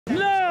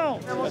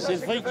c'est le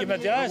fric qui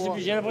m'intéresse, et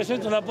puis j'ai l'impression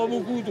que tu n'en as pas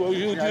beaucoup, toi.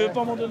 Tu veux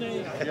pas m'en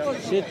donner?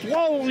 C'est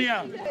 3 ou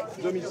rien?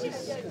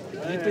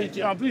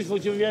 2006. En plus, il faut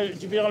que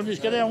tu paieras le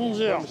muscadet à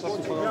 11 h.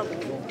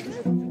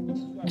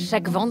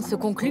 Chaque vente se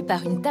conclut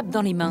par une tape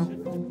dans les mains.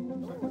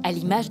 À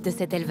l'image de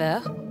cet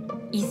éleveur,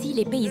 ici,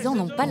 les paysans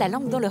n'ont pas la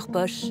langue dans leur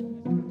poche.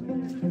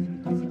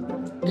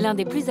 L'un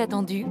des plus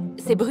attendus,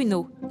 c'est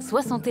Bruno,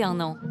 61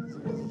 ans.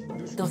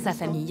 Dans sa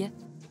famille,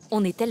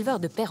 on est éleveur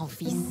de père en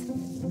fils.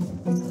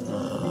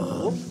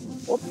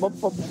 Hop, hop,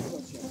 hop.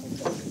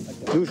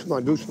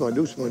 Doucement, doucement,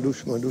 doucement,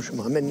 doucement,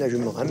 doucement. Amène la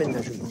jument, amène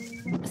la jument.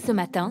 Ce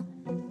matin,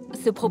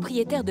 ce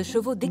propriétaire de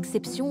chevaux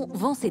d'exception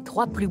vend ses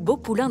 3 plus beaux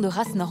poulains de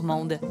race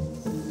normande.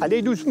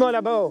 Allez doucement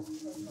là-bas.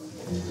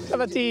 Ça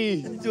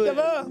va-t-il? Ça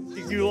va?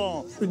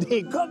 Je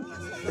déconne.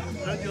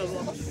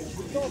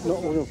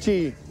 Non,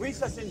 si.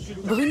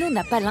 Bruno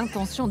n'a pas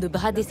l'intention de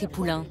brader ses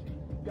poulains.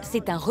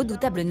 C'est un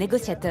redoutable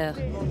négociateur.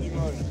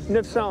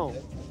 900.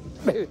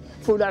 Mais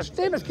faut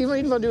l'acheter parce qu'ils vont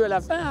être vendus à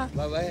la fin. Hein.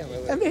 Bah ouais.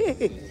 Ah,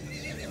 mais...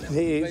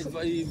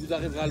 Il vous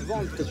arrivera à le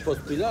vendre, peut-être pas ce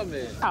prix-là,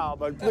 mais... Ah,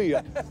 bah le prix,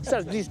 hein. Ça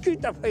se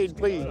discute après le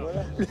prix.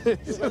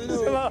 Ça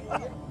va.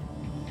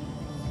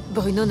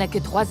 Bruno n'a que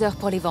 3 heures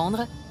pour les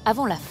vendre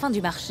avant la fin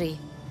du marché.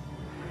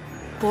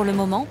 Pour le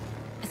moment,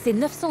 c'est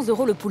 900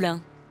 € le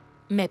poulain.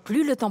 Mais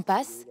plus le temps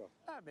passe,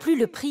 plus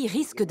le prix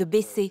risque de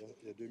baisser.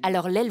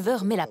 Alors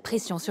l'éleveur met la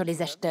pression sur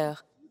les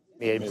acheteurs.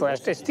 Mais il faut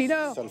acheter ce stylo.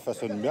 Ça le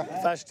façonne bien.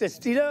 Il faut acheter ce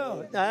stylo.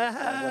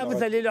 Ah,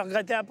 vous allez le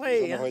regretter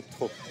après. Hein.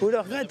 Vous le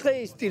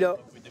regretterez, ce stylo.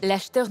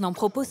 L'acheteur n'en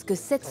propose que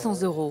 700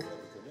 €.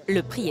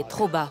 Le prix est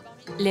trop bas.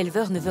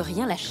 L'éleveur ne veut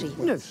rien lâcher.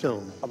 900.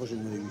 Ah, moi j'ai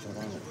demandé 800.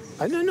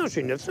 Ah non,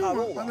 c'est 900. Ah,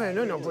 bon, ah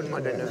ben, non, faut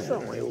demander 900.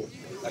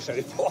 Ah, je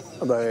savais pas.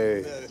 Ah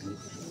ben...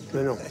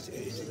 Non.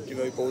 Tu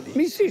m'avais pas dit.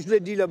 Mais si, je l'ai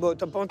dit là-bas,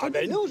 t'as pas entendu? Ah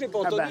ben non, j'ai pas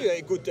entendu,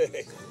 écoutez.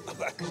 Ah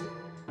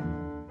ben.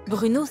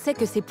 Bruno sait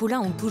que ses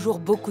poulains ont toujours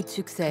beaucoup de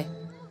succès.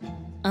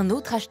 Un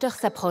autre acheteur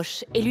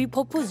s'approche et lui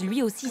propose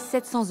lui aussi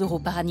 700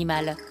 € par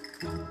animal.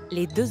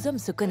 Les 2 hommes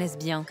se connaissent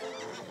bien.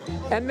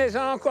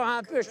 Mets-en encore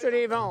un peu, je te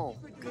les vends.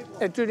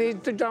 Et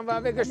tu t'en vas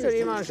avec, je te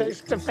les vends,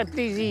 je te ferai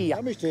plaisir.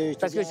 Ah, mais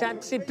Parce que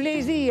c'est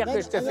plaisir que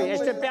je te fais, et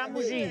je te paie un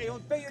bougie.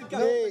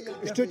 Mais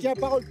je te tiens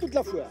parole toute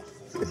la foire.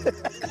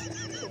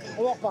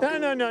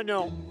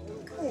 Non.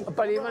 On va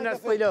pas les vendre à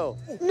ce prix-là.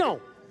 Non.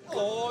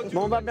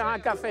 Bon, on va faire un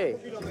café.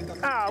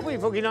 Ah oui, il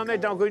faut qu'il en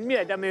mette un coup de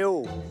miette à mes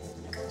hauts.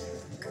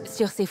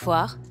 Sur ces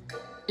foires,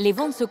 les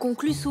ventes se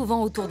concluent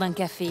souvent autour d'un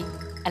café,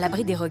 à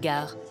l'abri des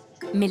regards.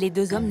 Mais les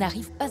 2 hommes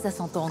n'arrivent pas à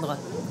s'entendre.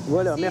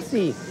 Voilà,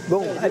 merci.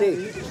 Bon,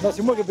 allez. Non,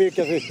 c'est moi qui ai payé le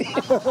café.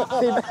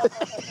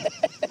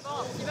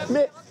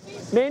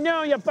 mais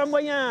non, il n'y a pas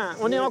moyen.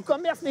 On est en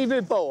commerce, mais il ne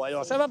veut pas.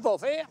 Alors, ça va pas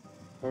faire.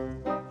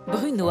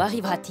 Bruno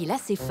arrivera-t-il à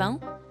ses fins?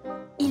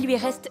 Il lui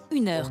reste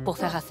 1 heure pour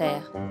faire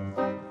affaire.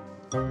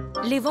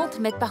 Les ventes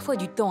mettent parfois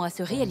du temps à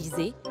se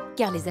réaliser,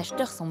 car les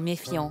acheteurs sont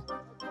méfiants.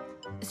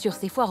 Sur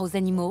ces foires aux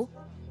animaux,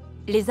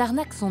 les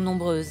arnaques sont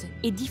nombreuses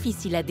et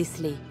difficiles à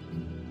déceler.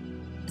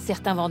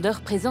 Certains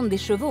vendeurs présentent des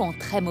chevaux en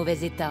très mauvais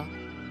état.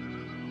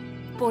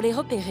 Pour les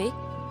repérer,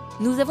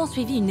 nous avons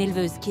suivi une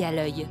éleveuse qui a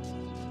l'œil.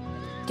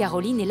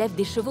 Caroline élève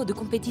des chevaux de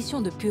compétition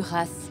de pure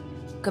race,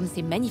 comme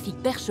ces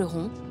magnifiques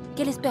percherons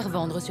qu'elle espère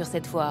vendre sur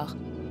cette foire.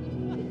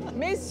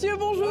 Messieurs,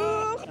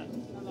 bonjour!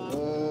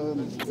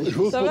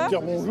 Je Ça va?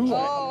 dire bonjour.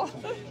 Oh.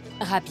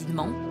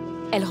 Rapidement,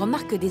 elle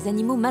remarque des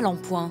animaux mal en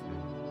point.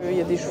 Il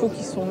y a des chevaux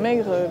qui sont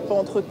maigres, pas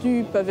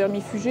entretenus, pas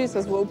vermifugés,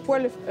 ça se voit au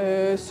poil.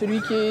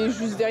 Celui qui est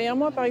juste derrière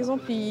moi, par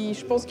exemple,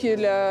 je pense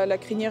que la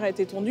crinière a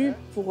été tondue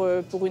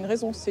pour une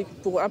raison, c'est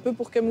un peu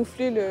pour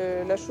camoufler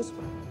la chose.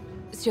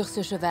 Sur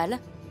ce cheval,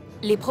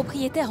 les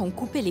propriétaires ont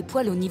coupé les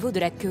poils au niveau de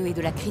la queue et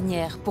de la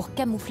crinière pour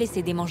camoufler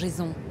ses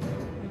démangeaisons.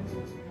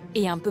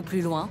 Et un peu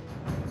plus loin,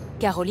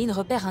 Caroline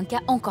repère un cas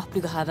encore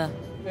plus grave.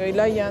 Et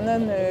là, il y a un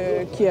âne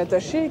qui est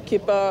attaché,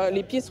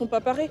 les pieds sont pas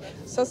parés.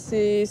 Ça,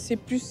 c'est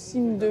plus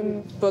signe de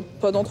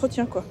pas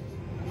d'entretien, quoi.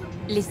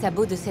 Les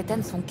sabots de cet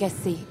âne sont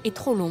cassés et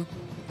trop longs.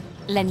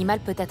 L'animal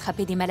peut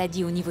attraper des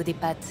maladies au niveau des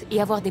pattes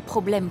et avoir des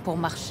problèmes pour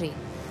marcher.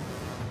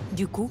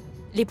 Du coup,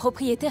 les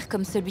propriétaires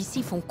comme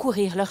celui-ci font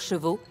courir leurs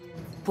chevaux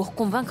pour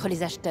convaincre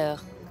les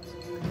acheteurs.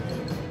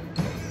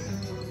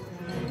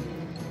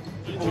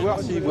 Pour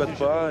voir s'il ne boite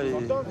pas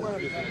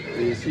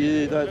et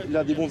s'il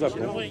a des bons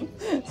apports.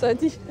 Ça a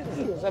dit?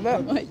 Ça va?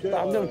 Oui.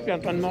 Pardon, je suis en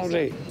train de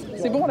manger.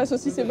 C'est bon, la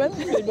saucisse est bonne?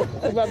 C'est bon,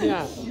 tout va bien.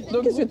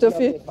 Donc, qu'est-ce que tu as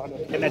fait?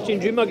 C'est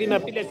une jument qui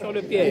m'a pris là sur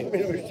le pied.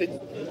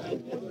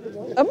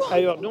 Ah bon?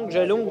 Alors, donc,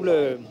 j'ai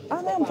l'ongle...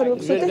 Ah merde, fallait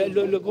sauter.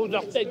 Le gros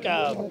orteil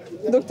car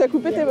Donc, tu as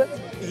coupé tes bottes?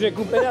 j'ai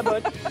coupé la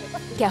botte.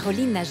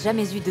 Caroline n'a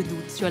jamais eu de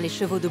doute sur les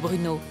chevaux de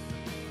Bruno.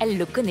 Elle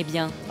le connaît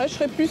bien. Ah, je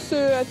serais plus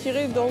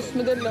attirée dans ce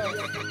modèle-là.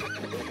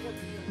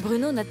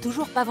 Bruno n'a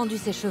toujours pas vendu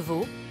ses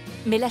chevaux,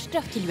 mais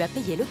l'acheteur qui lui a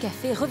payé le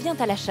café revient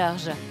à la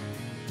charge.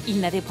 Il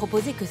n'avait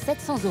proposé que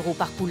 700 €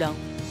 par poulain.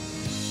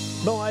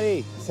 Bon,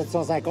 allez.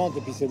 750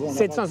 et puis c'est bon.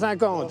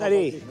 750,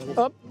 allez.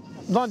 Hop,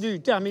 vendu,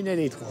 terminé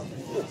les trois.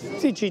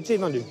 C'est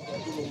vendu.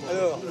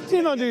 Alors,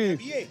 C'est vendu.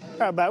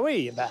 Ah bah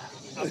oui, bah.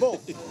 ah bon?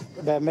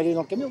 Ben, mets-les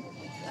dans le camion.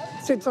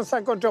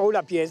 750 €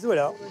 la pièce,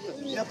 voilà.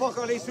 Il n'a pas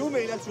encore les sous,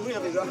 mais il a le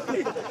sourire déjà.